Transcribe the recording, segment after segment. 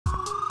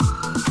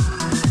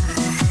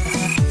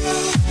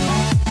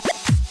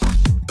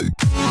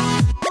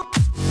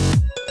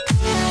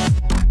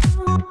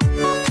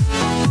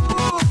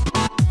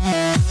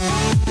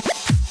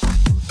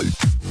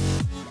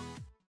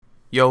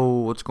Yo,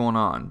 what's going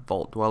on,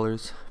 Vault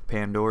Dwellers?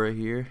 Pandora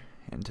here,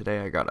 and today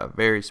I got a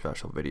very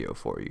special video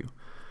for you.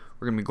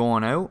 We're going to be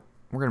going out,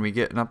 we're going to be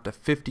getting up to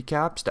 50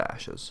 cap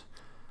stashes.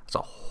 That's a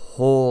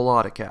whole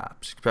lot of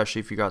caps, especially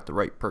if you got the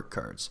right perk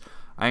cards.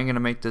 I ain't going to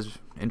make this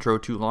intro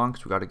too long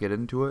because we got to get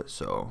into it,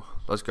 so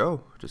let's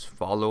go. Just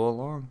follow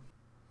along.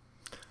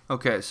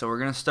 Okay, so we're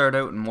going to start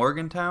out in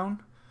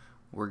Morgantown.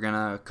 We're going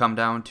to come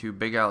down to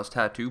Big Al's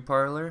Tattoo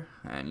Parlor,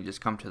 and you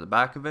just come to the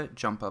back of it,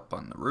 jump up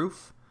on the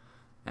roof.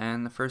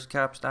 And the first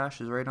cap stash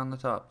is right on the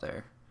top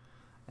there.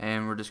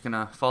 And we're just going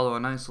to follow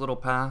a nice little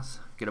path,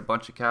 get a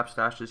bunch of cap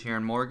stashes here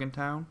in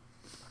Morgantown.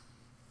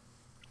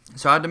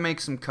 So I had to make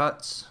some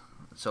cuts,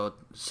 so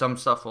some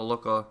stuff will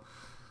look a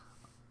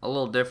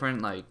little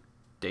different, like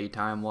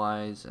daytime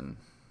wise and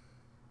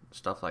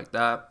stuff like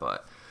that.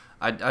 But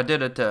I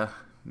did it to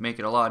make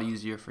it a lot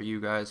easier for you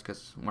guys,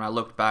 because when I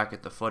looked back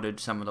at the footage,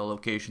 some of the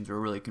locations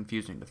were really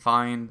confusing to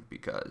find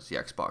because the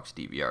Xbox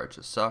DVR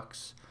just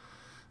sucks.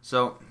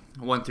 So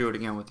I went through it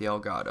again with the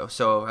Elgato.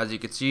 So as you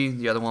can see,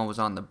 the other one was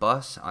on the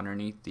bus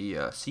underneath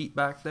the seat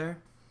back there.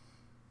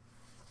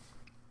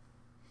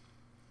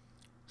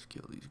 Let's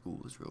kill these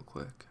ghouls real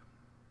quick.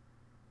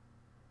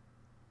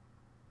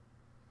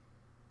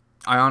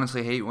 I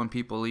honestly hate when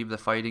people leave the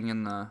fighting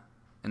in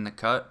the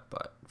cut,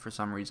 but for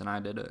some reason I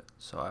did it.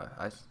 So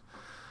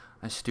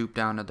I stooped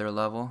down to their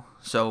level.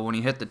 So when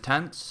you hit the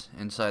tents,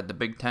 inside the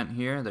big tent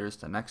here, there's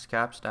the next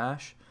cap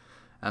stash.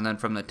 And then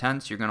from the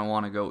tents, you're going to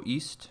want to go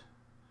east.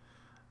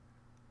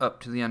 Up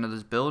to the end of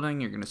this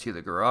building, you're going to see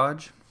the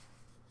garage.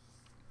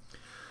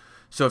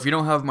 So if you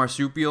don't have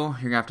marsupial,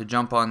 you're going to have to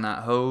jump on that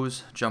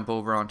hose, jump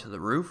over onto the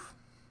roof.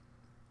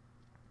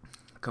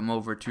 Come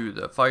over to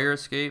the fire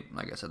escape.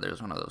 Like I said,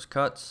 there's one of those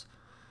cuts.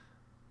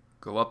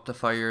 Go up the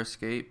fire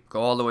escape,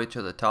 go all the way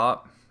to the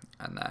top.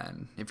 And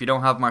then if you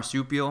don't have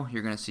marsupial,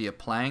 you're going to see a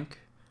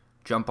plank.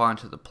 Jump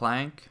onto the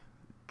plank,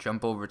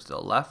 jump over to the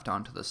left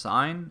onto the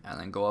sign, and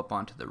then go up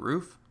onto the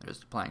roof.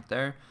 There's the plank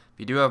there. If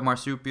you do have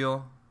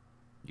marsupial,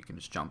 you can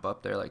just jump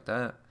up there like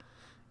that.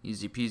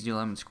 Easy peasy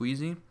lemon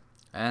squeezy.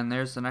 And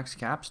there's the next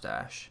cap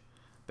stash.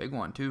 Big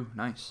one too.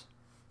 Nice.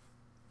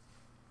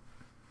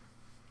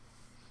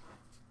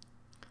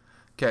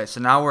 Okay, so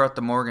now we're at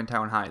the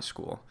Morgantown High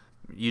School.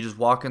 You just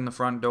walk in the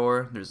front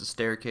door. There's a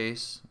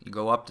staircase. You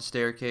go up the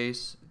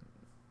staircase.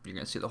 You're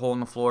going to see the hole in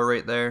the floor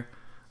right there.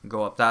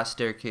 Go up that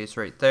staircase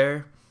right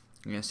there.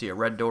 You're going to see a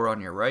red door on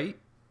your right.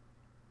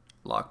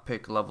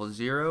 Lockpick level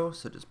 0.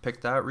 So just pick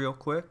that real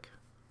quick.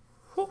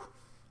 Whew.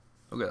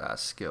 Look at that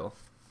skill.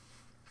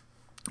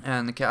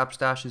 And the cap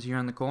stash is here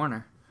in the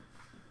corner.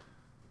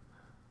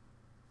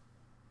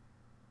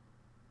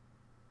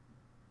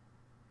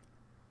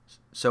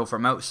 So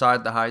from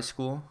outside the high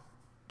school,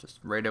 just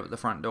right out the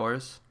front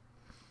doors,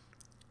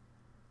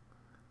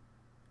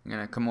 you're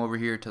going to come over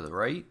here to the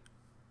right.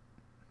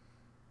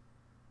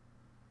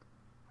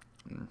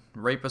 And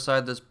right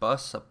beside this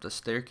bus, up the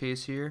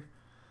staircase here,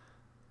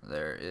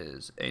 there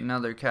is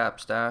another cap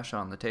stash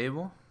on the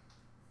table.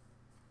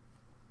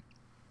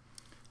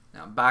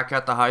 Now back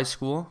at the high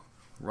school,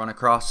 run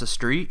across the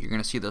street, you're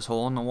going to see this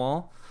hole in the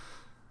wall.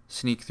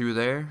 Sneak through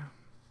there.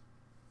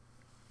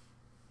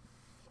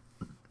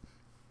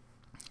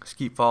 Just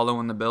keep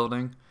following the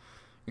building.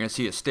 You're going to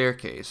see a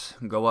staircase.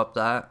 Go up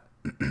that.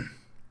 And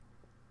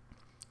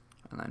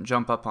then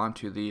jump up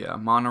onto the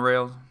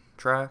monorail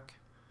track.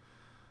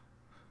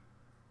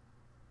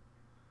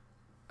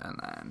 And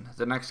then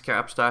the next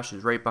cap stash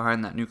is right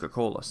behind that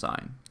Nuka-Cola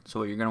sign. So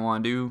what you're going to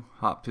want to do,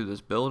 hop through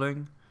this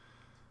building.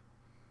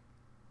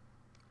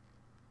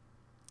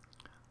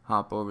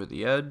 Hop over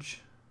the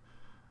edge,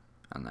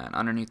 and then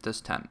underneath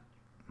this tent.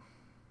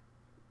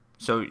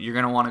 So you're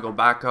going to want to go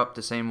back up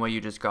the same way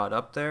you just got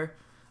up there,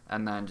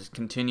 and then just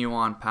continue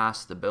on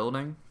past the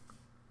building.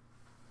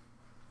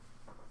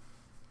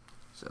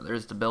 So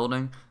there's the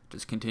building.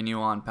 Just continue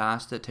on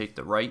past it. Take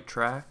the right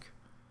track.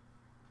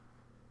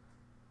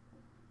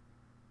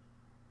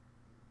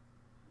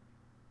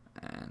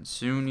 And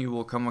soon you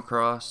will come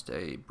across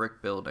a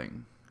brick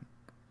building.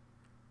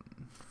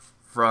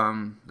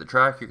 From the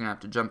track, you're going to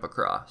have to jump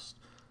across.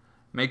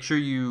 Make sure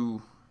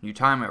you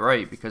time it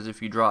right, because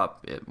if you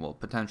drop, it will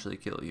potentially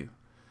kill you.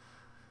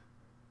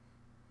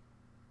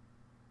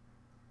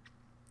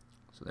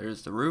 So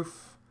there's the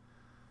roof.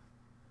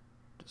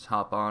 Just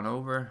hop on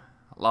over.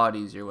 A lot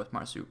easier with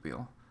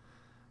marsupial.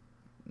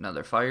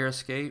 Another fire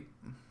escape.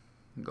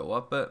 Go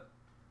up it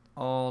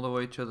all the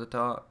way to the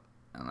top.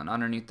 And then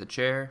underneath the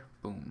chair,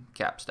 boom,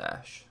 cap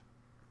stash.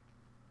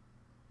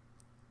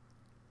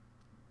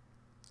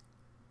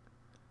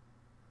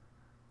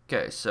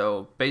 Okay,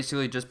 so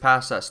basically just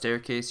past that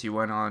staircase, you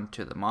went on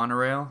to the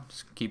monorail.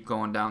 Just keep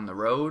going down the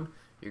road.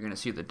 You're going to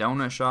see the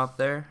donut shop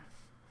there.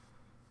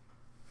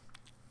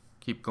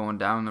 Keep going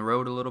down the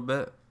road a little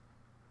bit.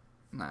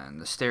 And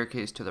the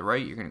staircase to the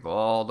right, you're going to go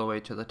all the way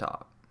to the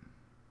top.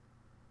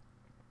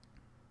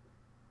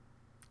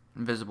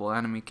 Invisible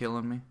enemy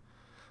killing me.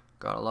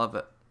 Gotta love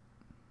it.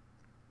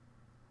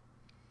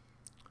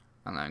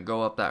 And then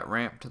go up that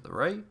ramp to the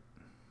right.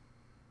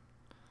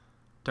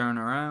 Turn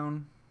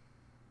around.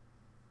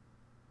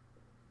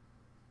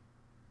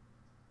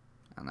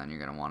 And then you're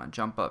going to want to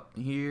jump up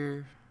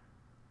here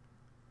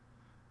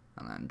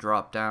and then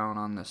drop down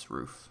on this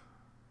roof.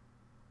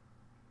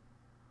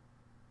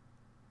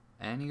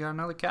 And you got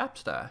another cap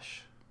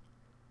stash.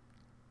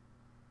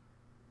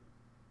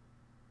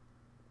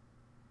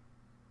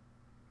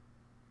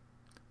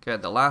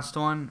 Okay, the last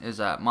one is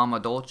at Mama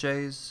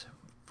Dolce's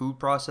food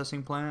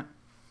processing plant.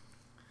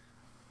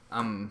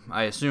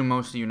 I assume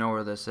most of you know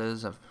where this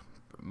is.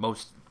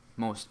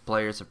 Most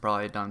players have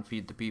probably done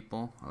Feed the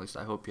People. At least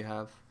I hope you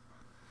have.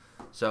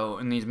 So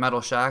in these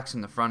metal shacks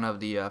in the front of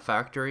the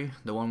factory,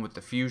 the one with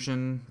the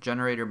fusion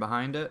generator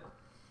behind it,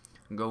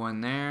 go in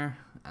there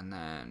and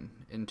then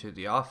into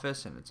the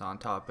office, and it's on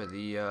top of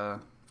the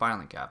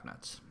filing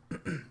cabinets.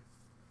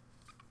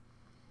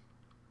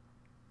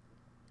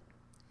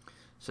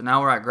 So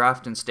now we're at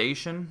Grafton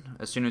Station.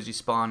 As soon as you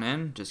spawn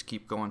in, just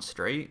keep going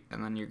straight,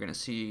 and then you're going to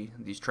see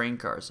these train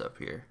cars up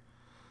here.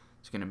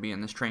 It's going to be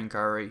in this train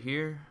car right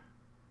here,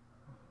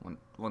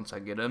 once I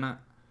get in it,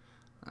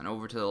 and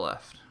over to the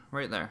left.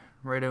 Right there,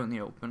 right out in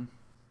the open.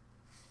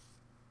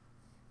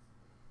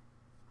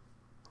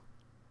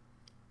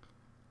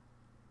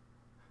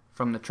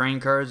 From the train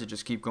cars, you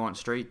just keep going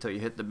straight till you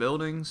hit the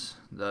buildings.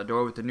 The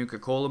door with the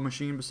Nuka-Cola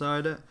machine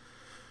beside it.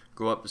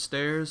 Go up the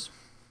stairs.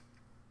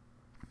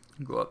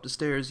 Go up the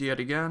stairs yet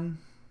again.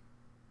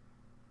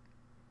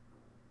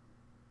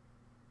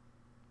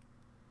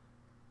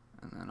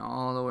 And then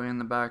all the way in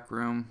the back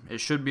room. It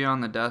should be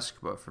on the desk,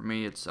 but for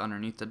me it's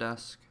underneath the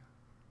desk.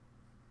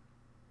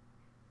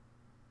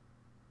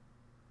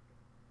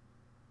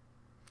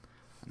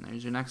 And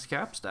there's your next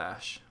cap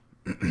stash.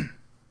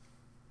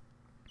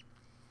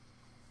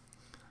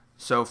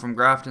 So from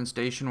Grafton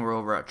Station, we're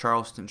over at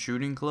Charleston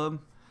Shooting Club.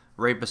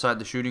 Right beside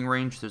the shooting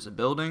range, there's a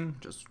building.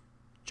 Just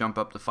jump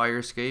up the fire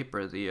escape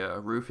or the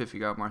roof if you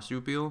got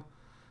marsupial.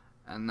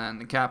 And then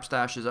the cap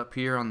stash is up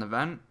here on the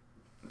vent.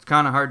 It's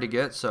kind of hard to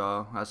get,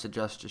 so I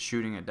suggest just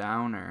shooting it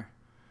down or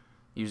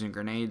using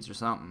grenades or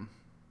something.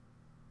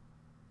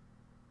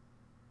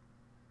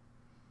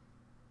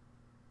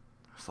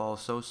 Fall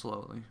so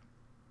slowly.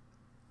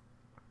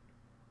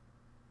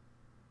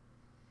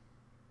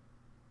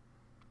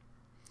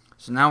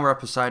 So now we're up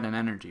beside an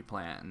energy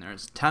plant, and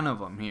there's 10 of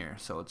them here,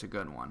 so it's a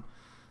good one.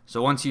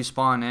 So once you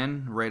spawn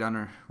in, right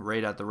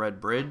at the red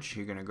bridge,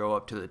 you're going to go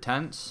up to the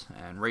tents,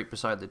 and right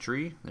beside the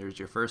tree, there's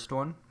your first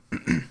one.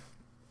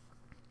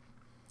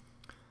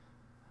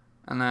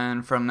 And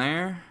then from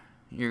there,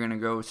 you're going to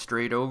go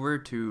straight over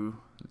to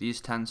these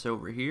tents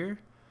over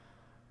here,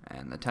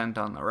 and the tent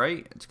on the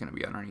right, it's going to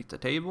be underneath the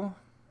table.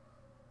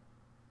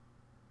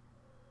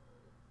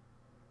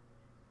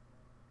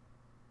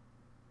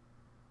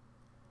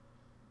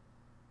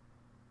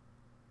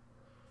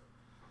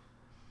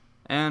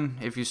 And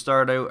if you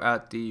start out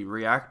at the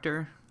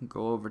reactor,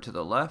 go over to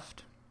the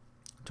left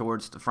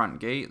towards the front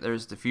gate.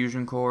 There's the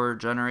fusion core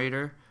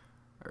generator,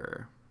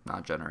 or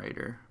not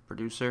generator,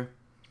 producer.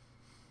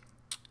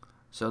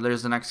 So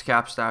there's the next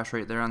cap stash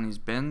right there on these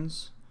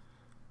bins.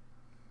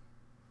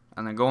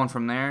 And then going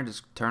from there,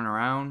 just turn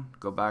around,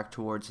 go back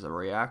towards the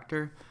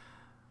reactor.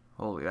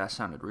 Holy, that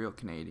sounded real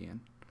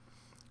Canadian.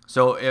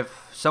 So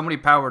if somebody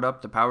powered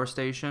up the power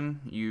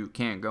station, you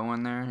can't go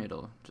in there.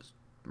 It'll just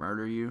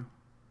murder you.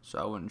 So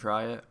I wouldn't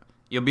try it.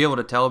 You'll be able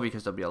to tell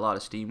because there'll be a lot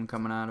of steam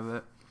coming out of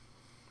it.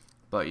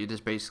 But you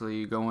just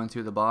basically go in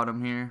through the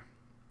bottom here.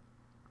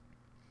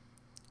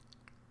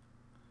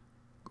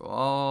 Go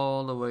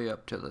all the way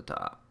up to the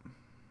top.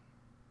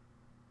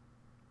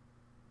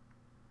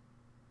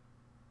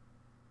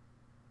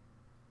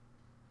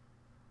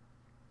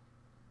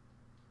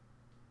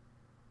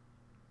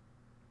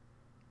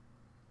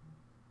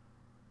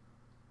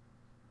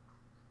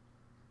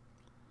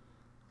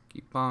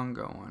 Keep on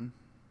going.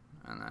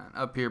 And then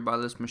up here by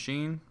this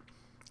machine,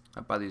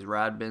 up by these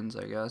rad bins,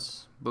 I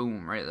guess.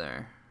 Boom, right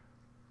there.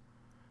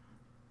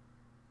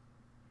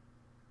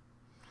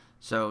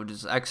 So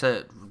just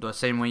exit the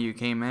same way you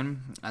came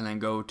in, and then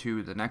go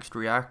to the next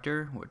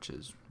reactor, which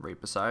is right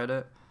beside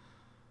it.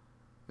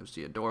 You'll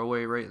see a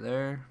doorway right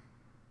there.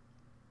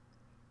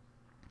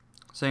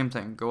 Same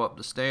thing, go up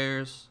the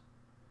stairs.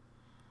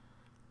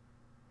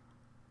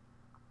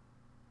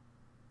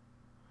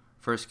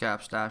 First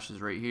cap stash is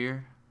right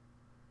here.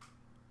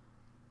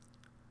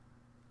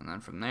 And then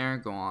from there,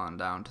 go on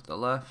down to the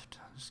left.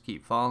 Just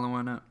keep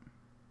following it.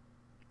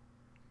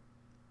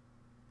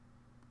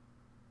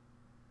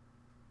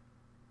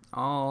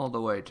 All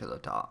the way to the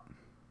top.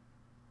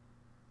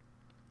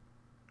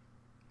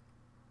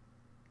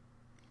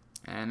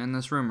 And in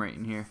this room right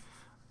in here.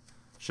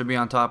 Should be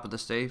on top of the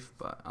safe,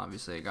 but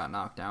obviously it got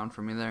knocked down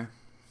for me there.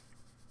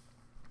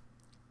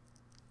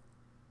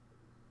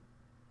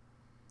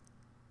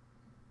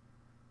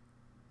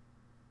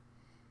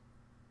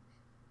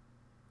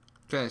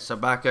 Okay, so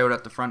back out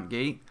at the front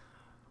gate.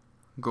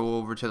 Go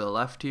over to the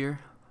left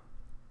here.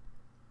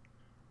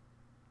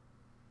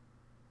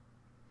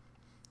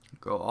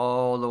 Go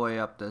all the way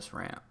up this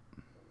ramp.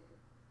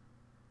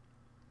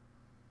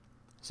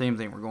 Same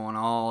thing, we're going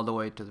all the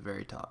way to the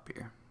very top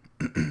here.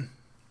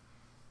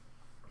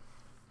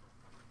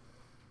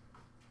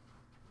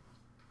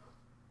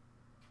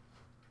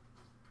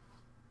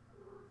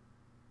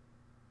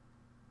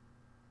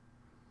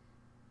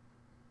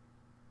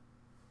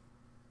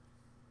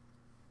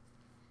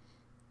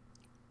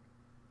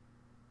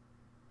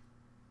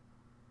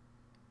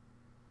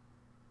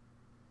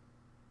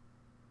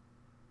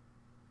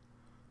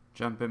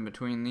 Jump in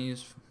between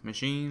these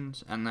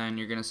machines, and then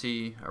you're going to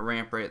see a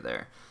ramp right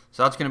there.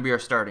 So that's going to be our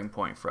starting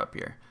point for up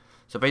here.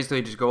 So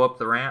basically just go up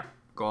the ramp,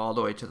 go all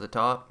the way to the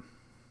top.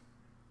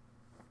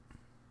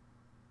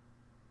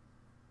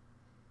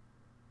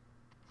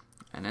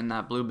 And in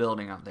that blue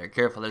building up there,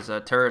 careful, there's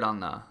a turret on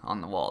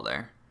the wall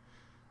there.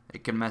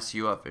 It can mess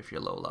you up if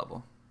you're low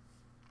level.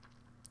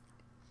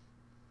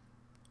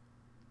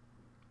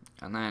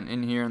 And then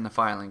in here in the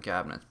filing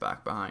cabinets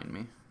back behind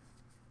me.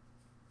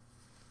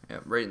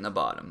 Yep, right in the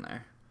bottom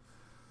there.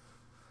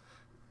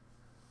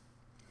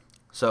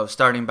 So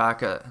starting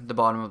back at the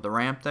bottom of the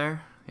ramp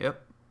there,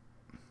 yep.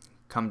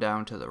 Come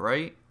down to the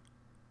right,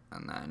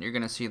 and then you're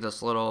going to see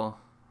this little,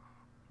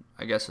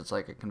 I guess it's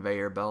like a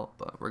conveyor belt,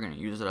 but we're going to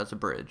use it as a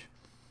bridge.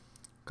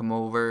 Come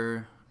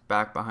over,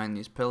 back behind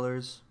these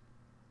pillars.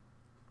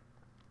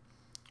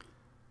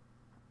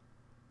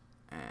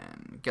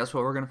 And guess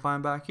what we're going to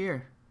find back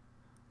here?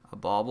 A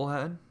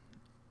bobblehead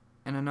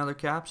and another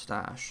cap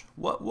stash.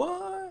 What?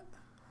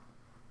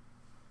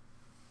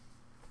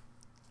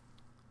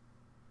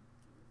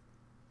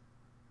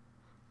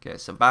 Okay,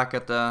 so back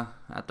at the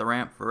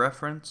ramp for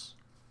reference.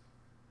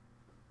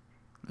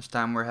 This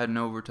time we're heading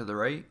over to the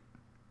right.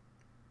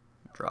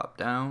 Drop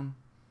down.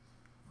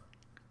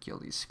 Kill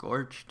these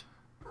scorched.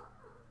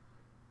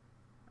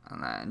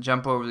 And then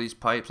jump over these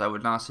pipes. I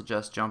would not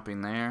suggest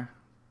jumping there.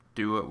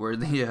 Do it where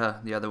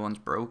the other one's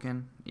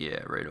broken.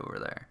 Yeah, right over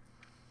there.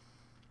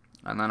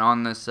 And then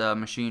on this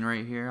machine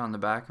right here on the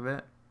back of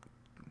it,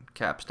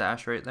 cap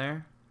stash right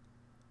there.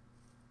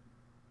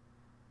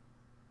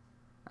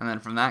 And then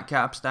from that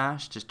cap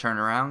stash, just turn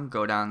around,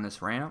 go down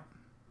this ramp.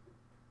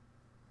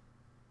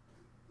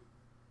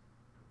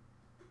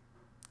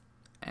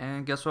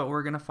 And guess what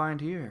we're going to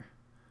find here?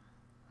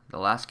 The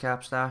last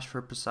cap stash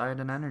for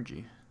Poseidon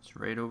Energy. It's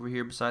right over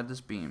here beside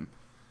this beam.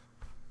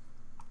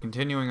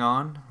 Continuing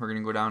on, we're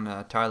going to go down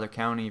to Tyler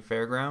County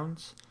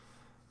Fairgrounds.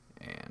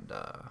 And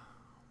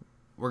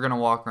we're going to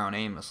walk around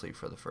aimlessly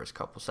for the first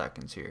couple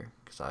seconds here,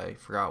 because I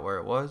forgot where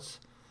it was.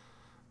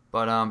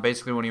 But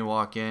basically when you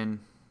walk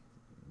in,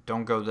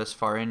 don't go this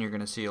far in, you're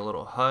going to see a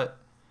little hut.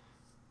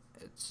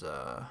 It's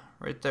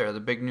right there,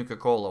 the big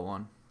Nuka-Cola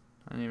one.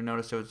 I didn't even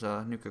notice it was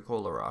a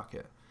Nuka-Cola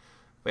rocket.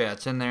 But yeah,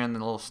 it's in there in the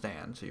little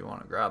stand, so you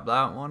want to grab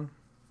that one.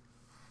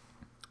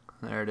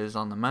 There it is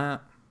on the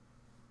map.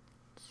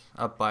 It's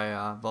up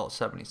by Vault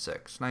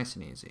 76. Nice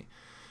and easy.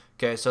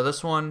 Okay, so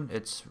this one,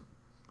 it's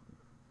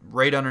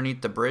right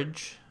underneath the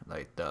bridge,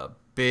 like the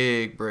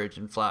big bridge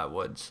in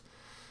Flatwoods.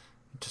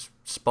 Just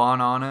spawn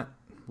on it,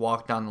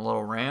 walk down the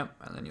little ramp,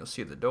 and then you'll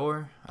see the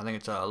door. I think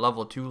it's a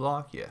level 2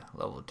 lock. Yeah,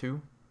 level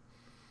 2.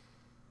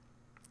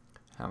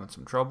 Having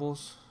some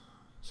troubles.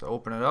 So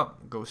open it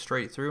up, go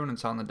straight through, and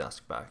it's on the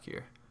desk back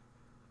here.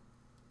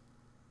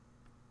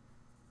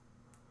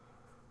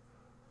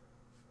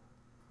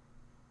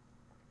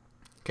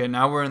 Okay,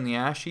 now we're in the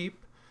ash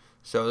heap.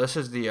 So this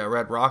is the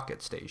red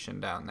rocket station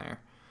down there.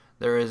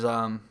 There is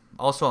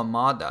also a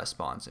mod that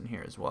spawns in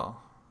here as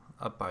well,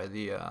 up by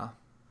the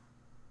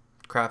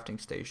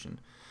crafting station.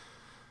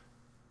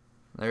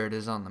 There it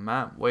is on the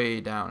map,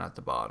 way down at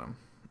the bottom.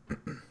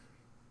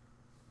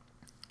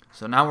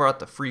 So now we're at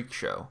the freak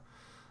show.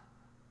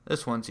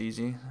 This one's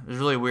easy. It was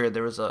really weird.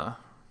 There was a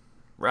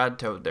rad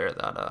toad there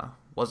that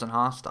wasn't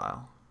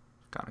hostile.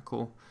 Kind of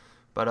cool.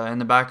 But in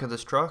the back of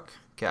this truck,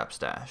 cap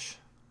stash.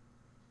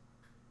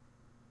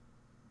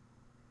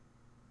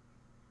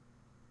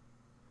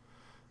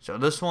 So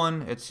this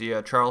one, it's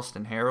the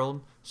Charleston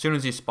Herald. As soon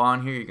as you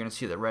spawn here, you're going to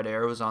see the red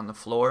arrows on the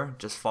floor.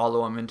 Just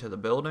follow them into the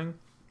building.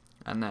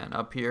 And then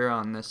up here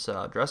on this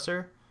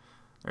dresser,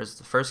 there's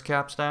the first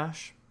cap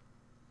stash.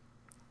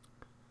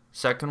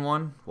 Second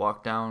one,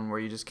 walk down where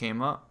you just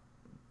came up.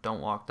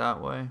 Don't walk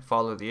that way.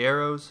 Follow the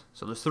arrows.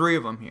 So there's 3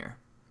 of them here.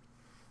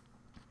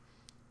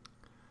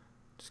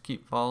 Just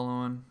keep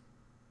following.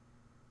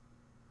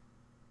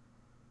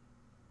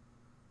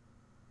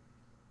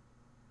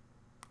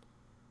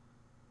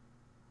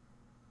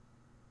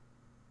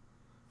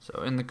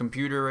 So in the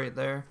computer right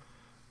there.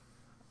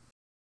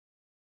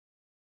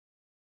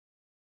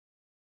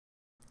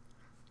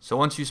 So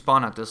once you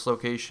spawn at this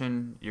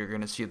location, you're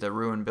going to see the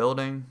ruined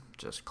building.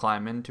 Just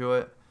climb into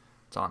it.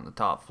 It's on the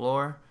top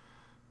floor.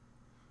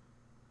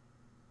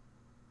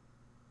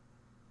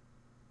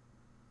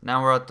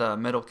 Now we're at the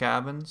middle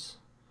cabins.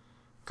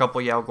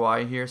 Couple Yao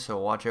Guai here, so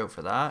watch out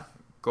for that.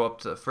 Go up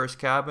to the first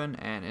cabin,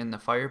 and in the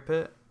fire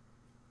pit,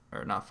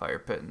 or not fire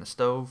pit, in the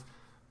stove,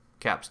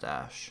 cap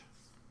stash.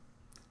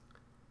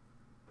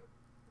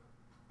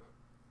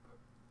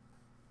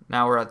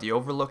 Now we're at the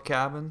overlook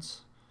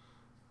cabins.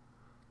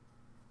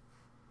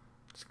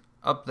 It's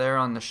up there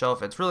on the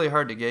shelf. It's really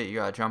hard to get. You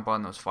gotta jump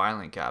on those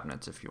filing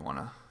cabinets if you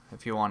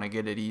wanna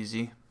get it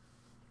easy.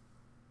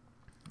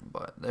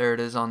 But there it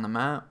is on the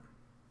map.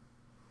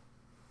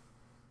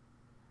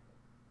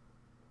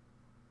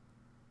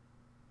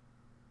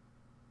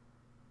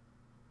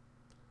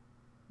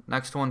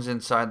 Next one's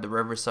inside the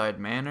Riverside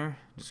Manor.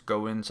 Just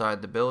go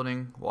inside the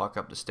building, walk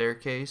up the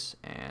staircase,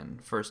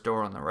 and first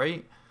door on the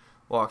right.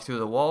 Walk through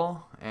the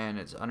wall, and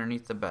it's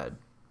underneath the bed.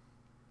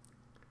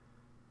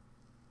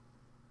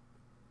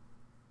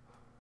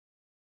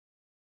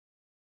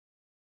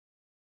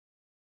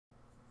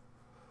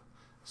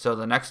 So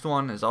the next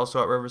one is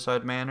also at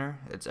Riverside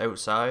Manor. It's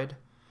outside.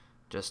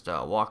 Just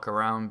walk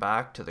around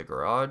back to the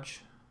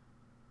garage.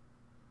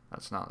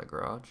 That's not the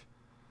garage.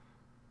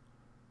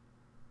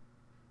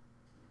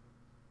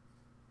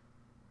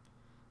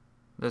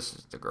 This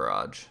is the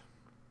garage.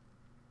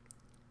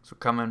 So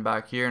come in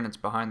back here and it's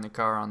behind the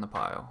car on the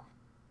pile.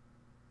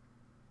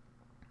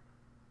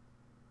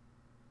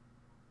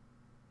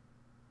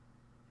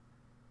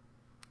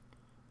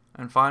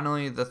 And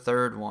finally, the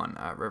third one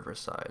at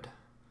Riverside.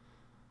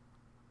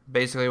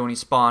 Basically, when you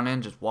spawn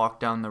in, just walk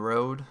down the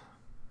road.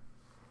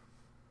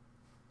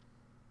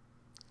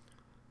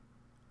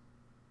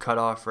 Cut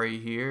off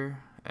right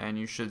here, and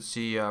you should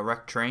see a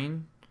wrecked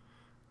train.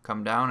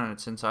 Come down, and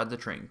it's inside the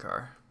train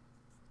car.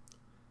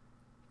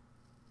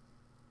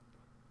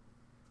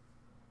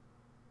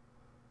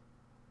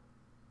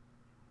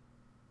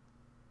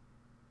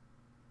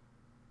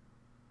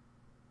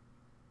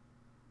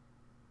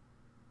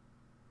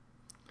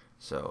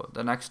 So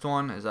the next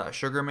one is at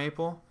Sugar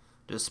Maple.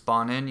 Just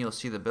spawn in, you'll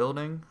see the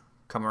building.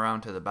 Come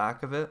around to the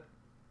back of it.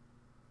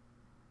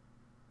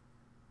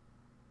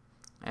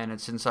 And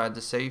it's inside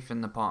the safe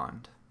in the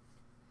pond.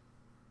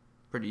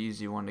 Pretty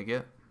easy one to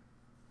get.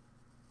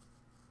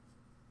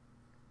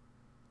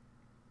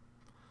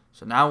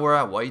 So now we're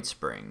at White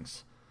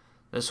Springs.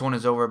 This one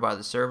is over by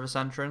the service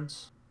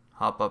entrance.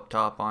 Hop up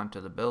top onto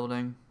the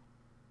building.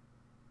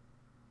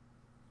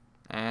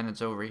 And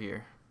it's over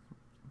here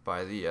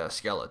by the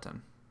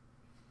skeleton.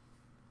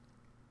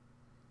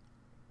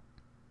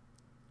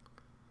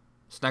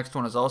 This next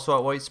one is also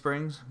at White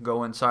Springs.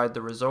 Go inside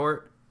the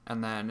resort,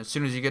 and then as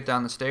soon as you get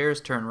down the stairs,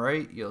 turn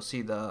right. You'll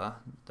see the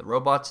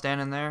robot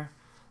standing there.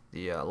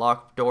 The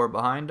locked door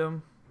behind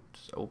him.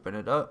 Just open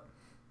it up.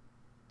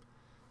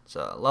 It's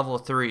level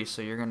 3,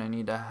 so you're going to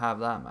need to have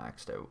that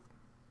maxed out.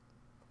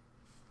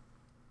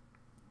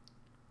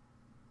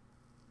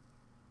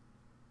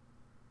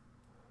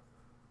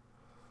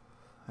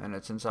 And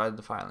it's inside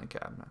the filing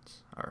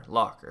cabinets. Or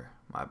locker,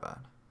 my bad.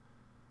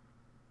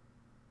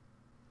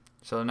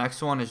 So the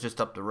next one is just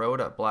up the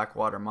road at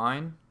Blackwater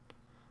Mine.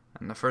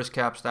 And the first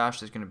cap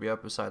stash is going to be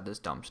up beside this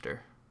dumpster.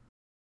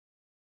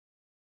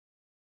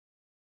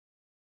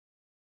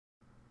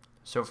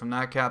 So from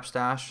that cap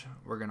stash,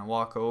 we're going to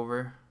walk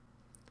over.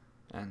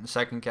 And the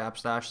second cap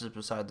stash is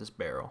beside this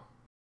barrel.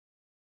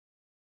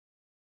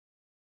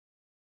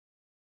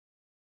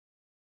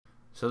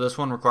 So this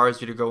one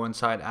requires you to go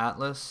inside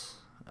Atlas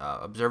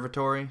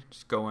Observatory.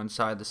 Just go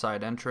inside the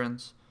side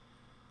entrance.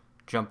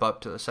 Jump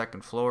up to the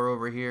second floor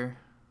over here.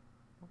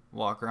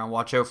 Walk around.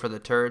 Watch out for the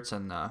turrets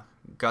and the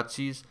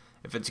gutsies.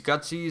 If it's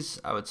gutsies,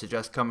 I would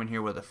suggest coming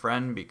here with a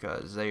friend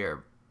because they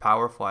are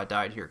powerful. I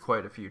died here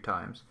quite a few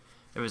times.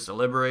 If it's the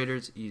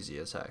Liberators, easy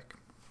as heck.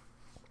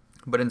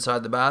 But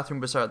inside the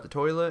bathroom beside the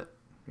toilet,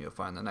 you'll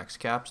find the next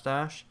cap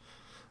stash.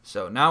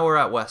 So now we're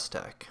at West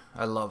Tech.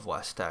 I love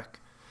West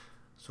Tech.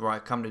 It's where I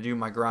come to do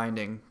my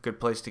grinding. Good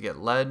place to get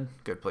lead,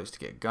 good place to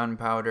get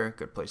gunpowder,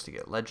 good place to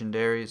get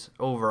legendaries.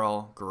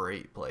 Overall,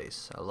 great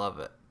place. I love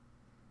it.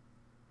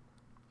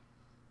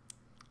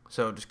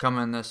 So just come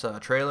in this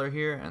trailer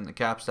here, and the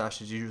cap stash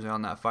is usually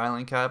on that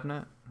filing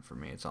cabinet. For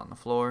me, it's on the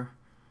floor.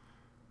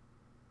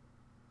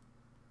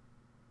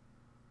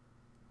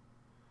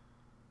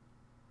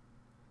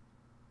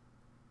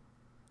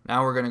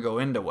 Now we're going to go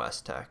into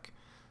West Tech.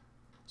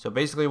 So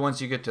basically once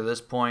you get to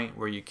this point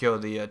where you kill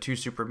the 2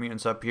 super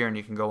mutants up here and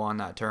you can go on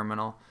that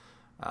terminal,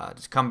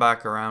 just come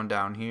back around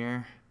down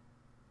here.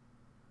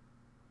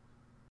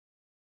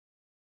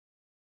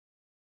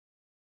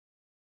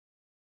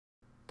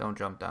 Don't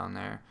jump down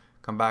there.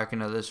 Come back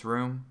into this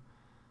room.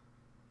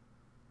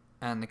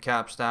 And the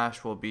cap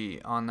stash will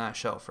be on that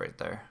shelf right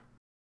there.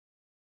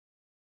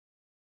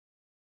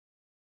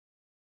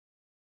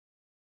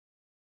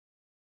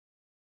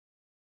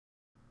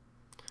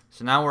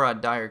 So now we're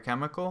at Dire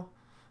Chemical.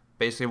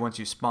 Basically once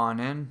you spawn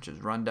in,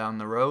 just run down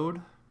the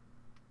road.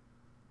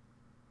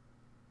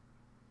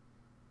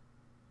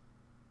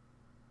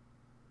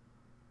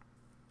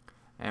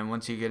 And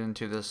once you get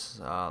into this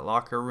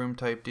locker room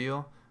type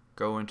deal,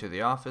 go into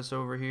the office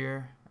over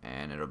here,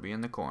 and it'll be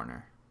in the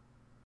corner.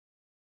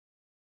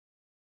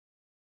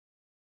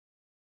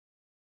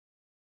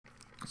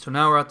 So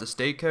now we're at the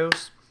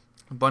steakhouse.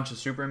 A bunch of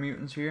super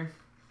mutants here.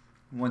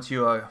 Once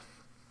you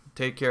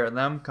take care of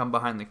them, come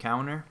behind the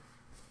counter.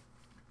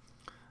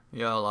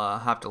 You'll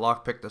have to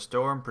lockpick this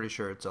door. I'm pretty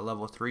sure it's a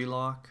level 3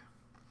 lock.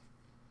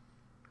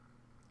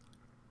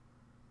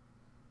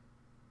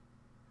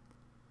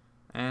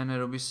 And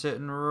it'll be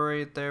sitting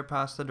right there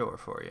past the door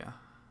for you.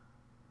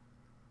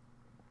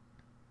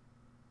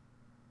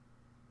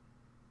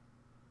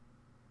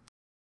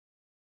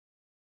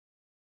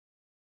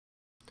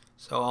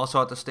 So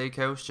also at the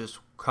steakhouse, just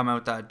come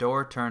out that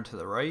door, turn to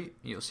the right.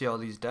 You'll see all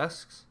these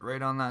desks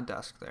right on that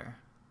desk there.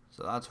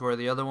 So that's where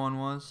the other one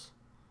was.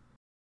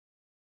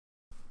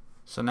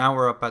 So now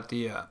we're up at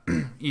the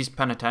East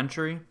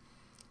Penitentiary.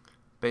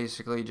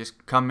 Basically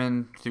just come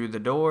in through the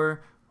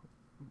door,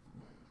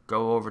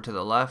 go over to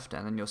the left,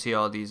 and then you'll see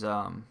all these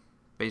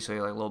basically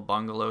like little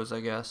bungalows,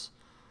 I guess.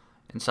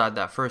 Inside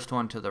that first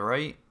one to the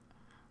right,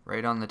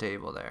 right on the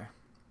table there.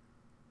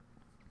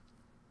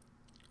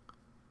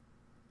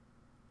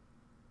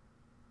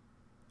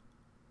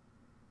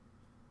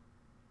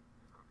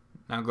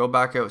 Now go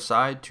back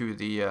outside to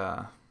the,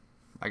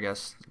 I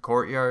guess,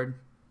 courtyard.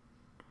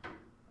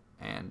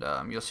 And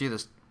you'll see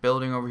this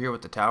building over here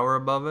with the tower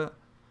above it.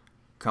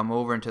 Come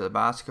over into the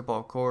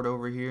basketball court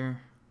over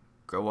here.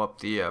 Go up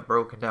the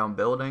broken down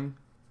building.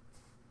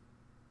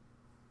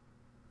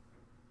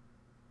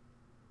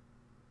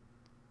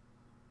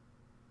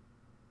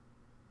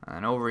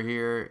 And over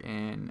here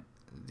in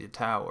the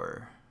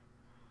tower.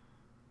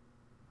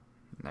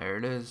 There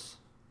it is.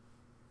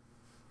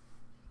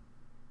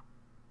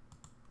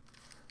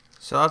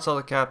 So that's all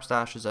the cap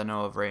stashes I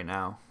know of right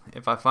now.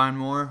 If I find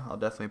more, I'll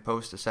definitely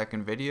post a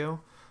second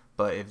video.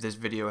 But if this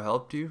video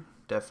helped you,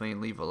 definitely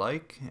leave a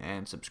like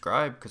and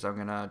subscribe, because I'm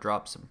going to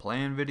drop some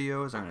plan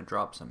videos. I'm going to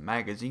drop some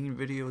magazine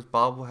videos,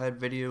 bobblehead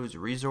videos,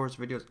 resource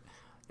videos.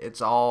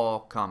 It's all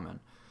coming.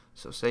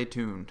 So stay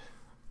tuned.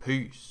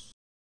 Peace.